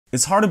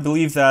It's hard to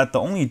believe that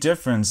the only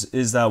difference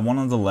is that one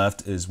on the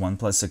left is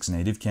OnePlus 6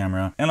 native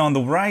camera, and on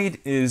the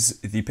right is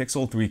the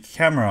Pixel 3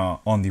 camera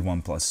on the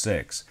OnePlus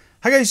 6.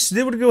 Hi guys,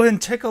 today we're going to go ahead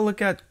and take a look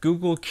at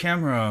Google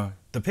Camera,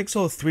 the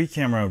Pixel 3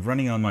 camera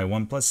running on my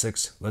OnePlus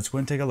 6. Let's go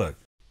and take a look.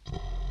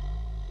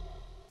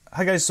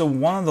 Hi guys, so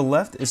one on the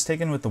left is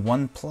taken with the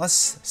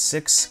OnePlus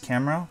 6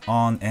 camera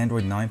on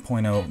Android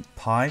 9.0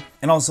 Pie,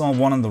 and also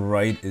one on the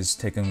right is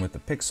taken with the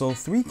Pixel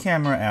 3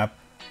 camera app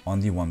on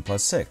the OnePlus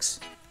 6.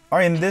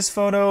 Alright, in this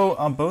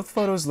photo, both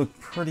photos look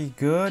pretty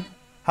good.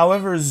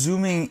 However,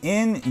 zooming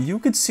in, you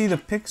could see the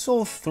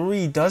Pixel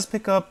 3 does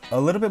pick up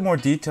a little bit more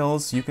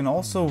details. You can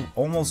also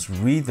almost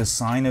read the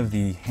sign of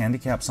the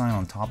handicap sign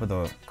on top of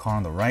the car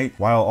on the right,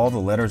 while all the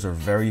letters are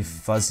very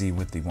fuzzy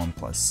with the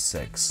OnePlus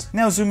 6.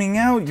 Now, zooming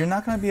out, you're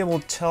not going to be able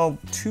to tell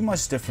too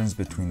much difference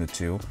between the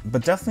two,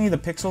 but definitely the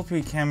Pixel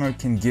 3 camera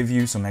can give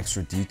you some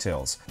extra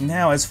details.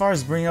 Now, as far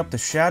as bringing up the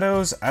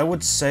shadows, I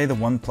would say the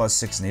OnePlus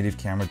 6 native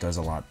camera does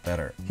a lot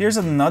better. Here's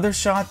another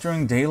shot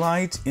during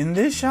daylight. In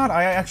this shot,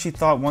 I actually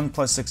thought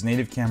OnePlus 6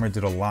 native camera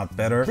did a lot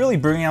better, really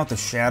bringing out the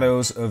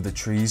shadows of the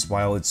trees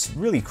while it's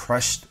really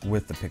crushed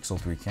with the Pixel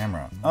 3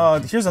 camera.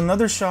 Here's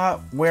another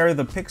shot where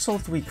the Pixel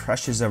 3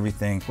 crushes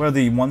everything, where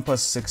the OnePlus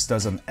 6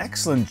 does an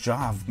excellent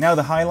job. Now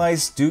the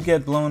highlights do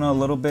get blown a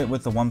little bit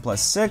with the OnePlus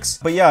 6,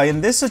 but yeah,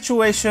 in this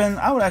situation,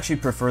 I would actually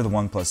prefer the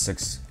OnePlus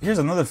 6. Here's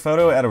another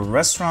photo at a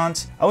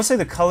restaurant. I would say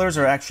the colors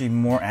are actually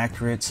more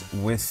accurate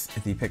with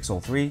the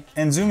Pixel 3.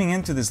 And zooming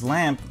into this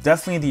lamp,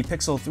 definitely the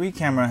Pixel 3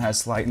 camera has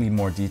slightly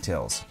more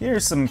details.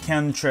 Here's some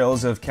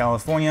chemtrails of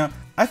California.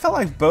 I felt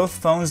like both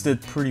phones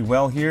did pretty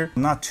well here,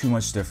 not too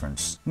much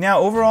difference.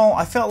 Now overall,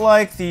 I felt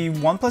like the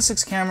OnePlus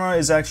 6 camera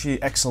is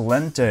actually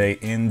excelente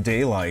in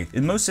daylight.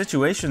 In most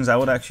situations, I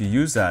would actually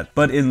use that,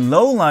 but in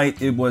low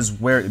light, it was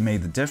where it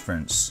made the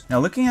difference. Now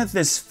looking at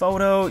this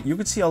photo, you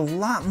could see a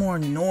lot more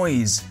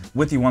noise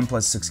with the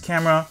OnePlus 6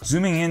 camera.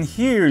 Zooming in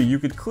here, you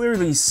could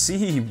clearly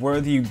see where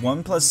the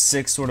OnePlus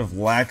 6 sort of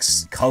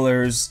lacks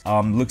colors,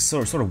 looks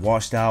sort of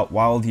washed out,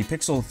 while the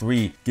Pixel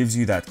 3 gives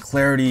you that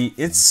clarity.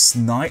 It's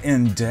night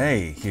and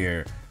day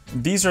here.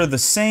 These are the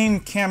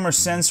same camera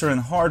sensor and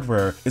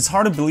hardware. It's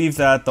hard to believe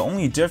that the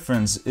only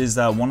difference is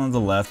that one on the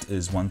left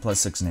is OnePlus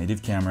 6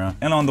 native camera,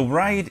 and on the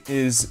right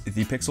is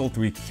the Pixel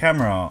 3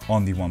 camera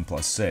on the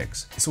OnePlus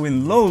 6. So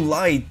in low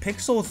light,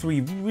 Pixel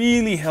 3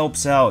 really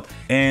helps out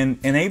and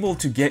able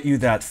to get you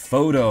that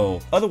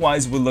photo.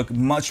 Otherwise, it would look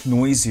much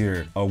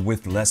noisier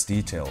with less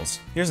details.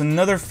 Here's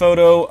another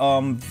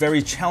photo,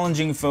 very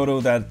challenging photo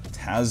that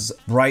has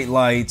bright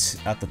light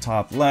at the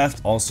top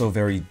left, also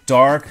very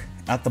dark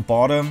at the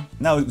bottom.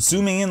 Now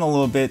zooming in a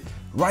little bit,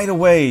 right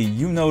away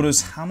you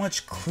notice how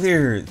much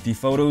clearer the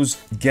photos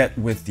get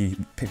with the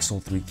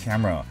Pixel 3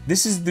 camera.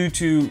 This is due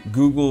to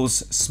Google's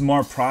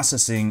smart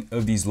processing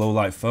of these low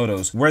light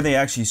photos, where they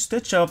actually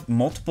stitch up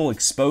multiple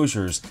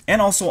exposures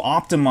and also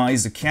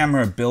optimize the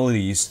camera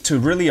abilities to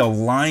really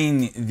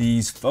align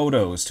these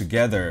photos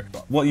together.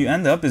 What you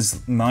end up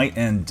is night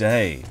and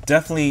day,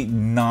 definitely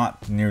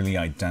not nearly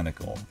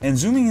identical. And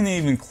zooming in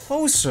even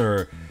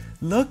closer,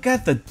 look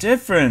at the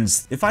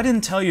difference. If I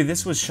didn't tell you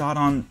this was shot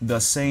on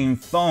the same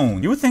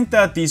phone, you would think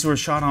that these were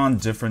shot on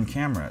different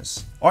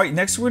cameras. Alright,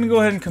 next we're gonna go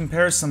ahead and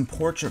compare some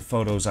portrait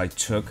photos I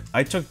took.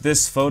 I took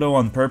this photo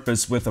on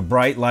purpose with a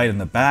bright light in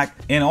the back,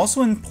 and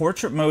also in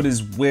portrait mode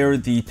is where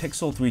the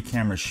Pixel 3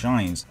 camera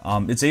shines.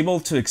 It's able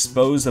to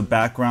expose the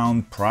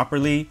background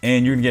properly,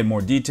 and you're gonna get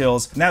more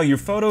details. Now your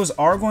photos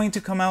are going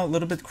to come out a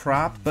little bit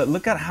cropped, but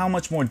look at how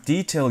much more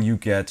detail you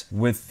get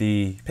with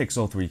the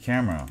Pixel 3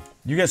 camera.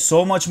 You get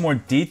so much more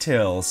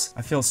details.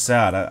 I feel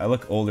sad, I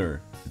look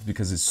older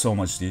because it's so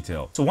much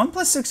detail. So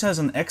OnePlus 6 has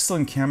an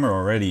excellent camera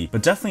already,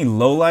 but definitely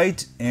low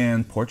light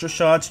and portrait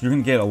shots, you're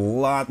gonna get a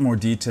lot more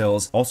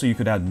details. Also, you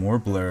could add more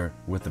blur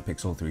with the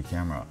Pixel 3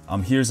 camera.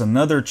 Here's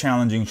another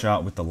challenging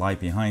shot with the light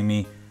behind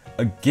me.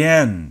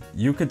 Again,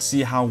 you could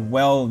see how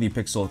well the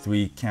Pixel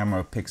 3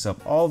 camera picks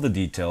up all the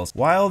details,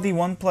 while the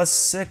OnePlus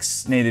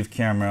 6 native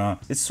camera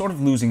is sort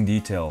of losing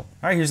detail.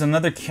 Alright, here's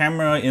another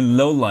camera in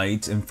low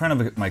light in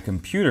front of my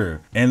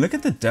computer, and look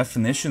at the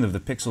definition of the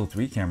Pixel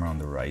 3 camera on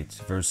the right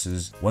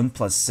versus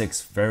OnePlus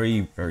 6,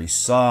 very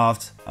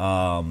soft,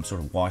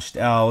 sort of washed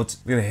out.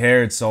 Look at the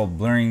hair, it's all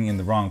blurring in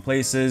the wrong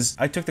places.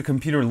 I took the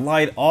computer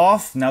light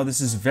off, now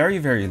this is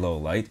very low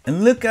light,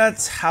 and look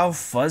at how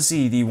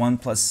fuzzy the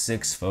OnePlus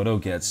 6 photo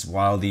gets,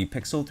 while the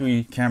Pixel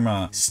 3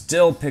 camera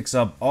still picks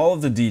up all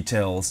of the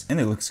details and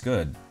it looks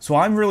good. So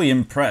I'm really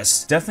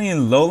impressed. Definitely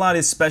in low light,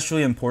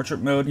 especially in portrait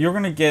mode, you're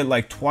gonna get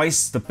like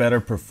twice the better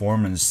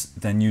performance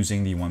than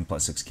using the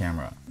OnePlus 6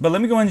 camera. But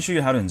let me go ahead and show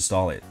you how to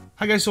install it.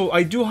 Hi guys, so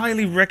I do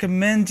highly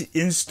recommend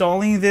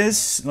installing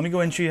this. Let me go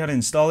ahead and show you how to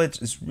install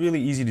it. It's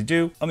really easy to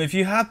do. If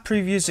you have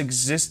previous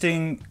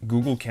existing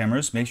Google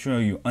cameras, make sure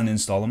you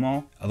uninstall them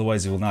all,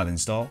 otherwise it will not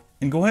install.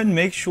 And go ahead and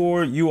make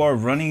sure you are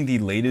running the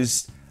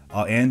latest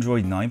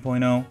Android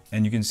 9.0,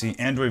 and you can see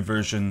Android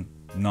version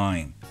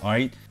 9.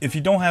 Alright, if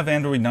you don't have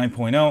Android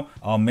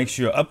 9.0, make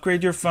sure you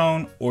upgrade your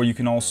phone, or you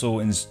can also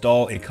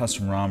install a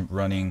custom ROM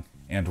running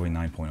Android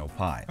 9.0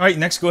 Pie. All right,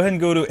 next go ahead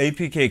and go to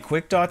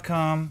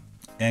apkquick.com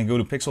and go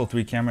to Pixel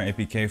 3 Camera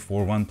APK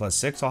for OnePlus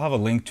 6. I'll have a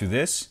link to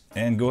this,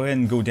 and go ahead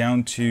and go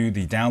down to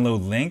the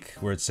download link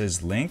where it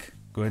says link.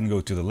 Go ahead and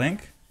go to the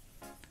link.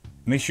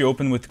 Make sure you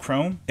open with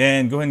Chrome,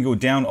 and go ahead and go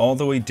down all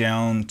the way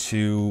down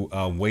to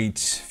wait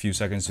a few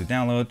seconds to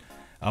download.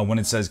 When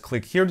it says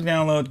click here to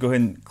download, go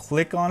ahead and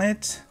click on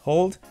it,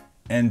 hold,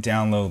 and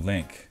download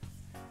link.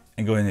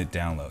 And go ahead and hit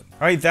download.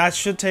 All right, that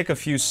should take a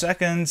few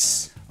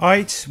seconds. All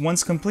right,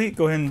 once complete,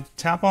 go ahead and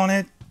tap on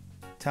it,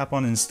 tap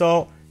on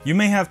install. You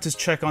may have to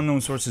check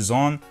unknown sources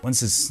on.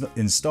 Once it's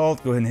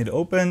installed, go ahead and hit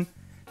open,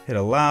 hit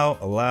allow,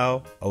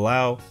 allow,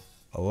 allow,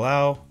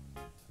 allow.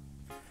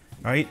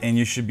 All right, and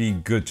you should be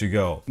good to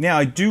go. Now,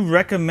 I do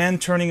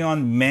recommend turning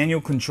on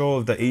manual control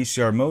of the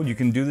HDR mode. You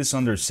can do this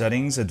under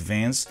settings,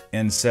 advanced,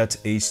 and set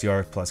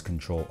HDR plus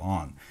control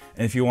on.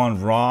 And if you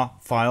want raw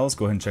files,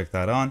 go ahead and check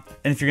that on.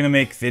 And if you're gonna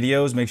make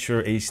videos, make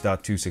sure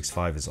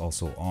H.265 is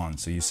also on,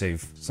 so you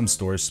save some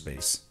storage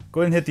space. Go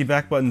ahead and hit the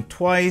back button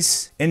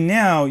twice, and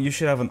now you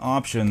should have an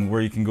option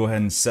where you can go ahead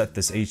and set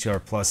this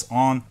HDR Plus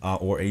on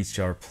or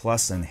HDR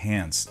Plus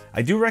Enhanced.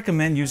 I do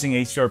recommend using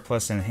HDR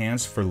Plus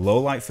Enhanced for low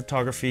light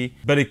photography,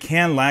 but it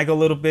can lag a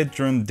little bit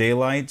during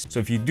daylight. So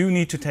if you do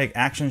need to take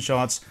action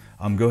shots,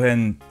 go ahead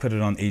and put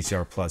it on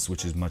HDR Plus,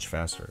 which is much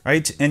faster. All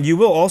right, and you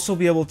will also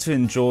be able to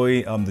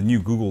enjoy the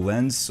new Google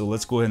Lens. So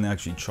let's go ahead and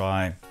actually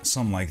try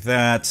something like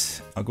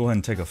that. I'll go ahead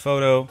and take a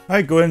photo. All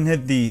right, go ahead and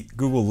hit the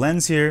Google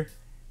Lens here.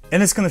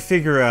 And it's gonna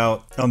figure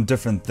out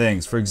different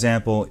things. For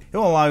example, it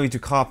will allow you to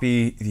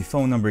copy the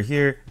phone number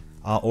here,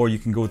 or you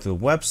can go to the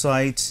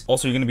website.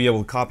 Also, you're gonna be able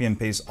to copy and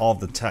paste all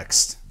of the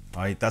text.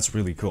 All right, that's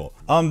really cool.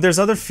 There's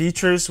other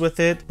features with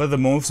it, but the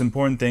most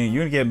important thing,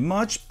 you're gonna get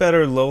much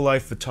better low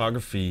light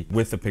photography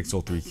with the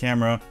Pixel 3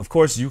 camera. Of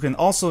course, you can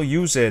also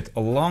use it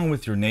along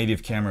with your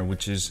native camera,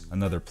 which is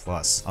another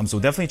plus. So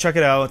definitely check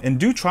it out, and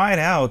do try it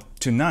out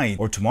tonight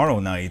or tomorrow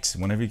night.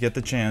 Whenever you get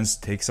the chance,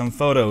 take some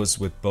photos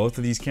with both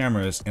of these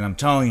cameras, and I'm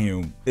telling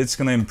you, it's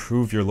gonna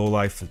improve your low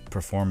light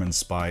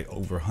performance by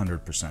over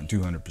 100%,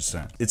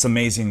 200%. It's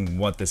amazing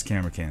what this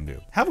camera can do.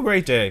 Have a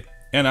great day.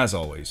 And as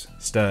always,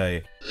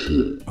 stay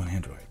on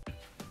Android.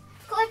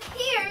 Click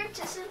here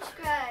to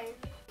subscribe.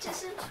 To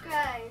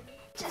subscribe.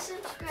 To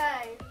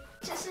subscribe.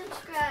 To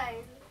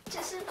subscribe.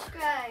 To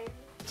subscribe.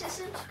 To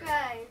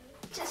subscribe.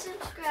 To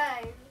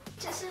subscribe.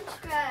 To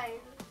subscribe.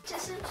 To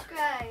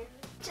subscribe.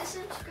 To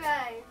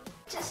subscribe.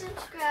 To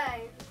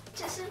subscribe.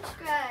 To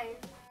subscribe.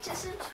 To subscribe.